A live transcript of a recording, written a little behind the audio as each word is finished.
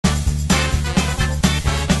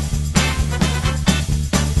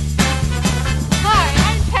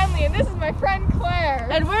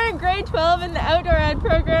12 in the outdoor ed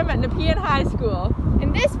program at Nepean High School.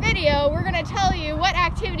 In this video, we're going to tell you what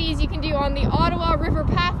activities you can do on the Ottawa River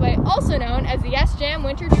Pathway, also known as the SJAM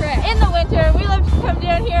Winter Trail. In the winter, we love to come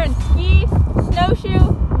down here and ski, snowshoe,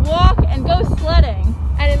 walk, and go sledding.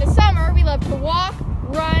 And in the summer, we love to walk,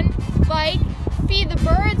 run, bike, feed the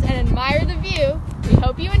birds, and admire the view. We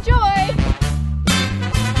hope you enjoy!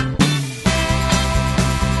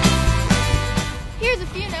 Here's a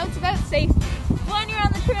few notes about safety. When you're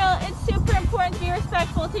on the trail, it's super important to be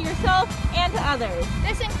respectful to yourself and to others.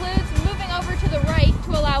 This includes moving over to the right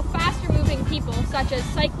to allow faster moving people, such as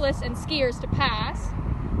cyclists and skiers, to pass.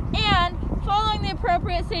 And following the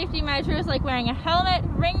appropriate safety measures like wearing a helmet,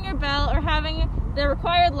 ringing your bell, or having the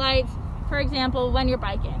required lights, for example, when you're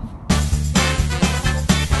biking.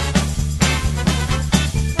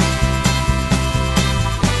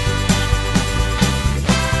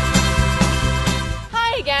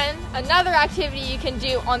 Again, another activity you can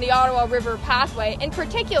do on the Ottawa River Pathway, in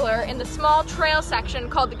particular in the small trail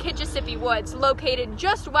section called the Kitchissippi Woods, located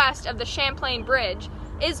just west of the Champlain Bridge,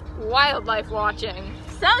 is wildlife watching.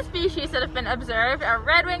 Some species that have been observed are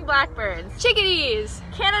red-winged blackbirds, chickadees,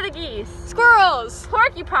 Canada geese, squirrels,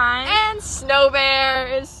 porcupines, and snow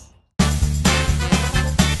bears.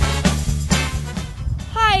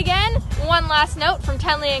 Hi again, one last note from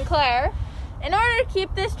Tenley and Claire. In order to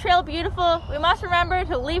keep this trail beautiful, we must remember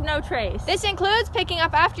to leave no trace. This includes picking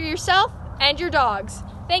up after yourself and your dogs.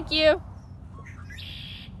 Thank you.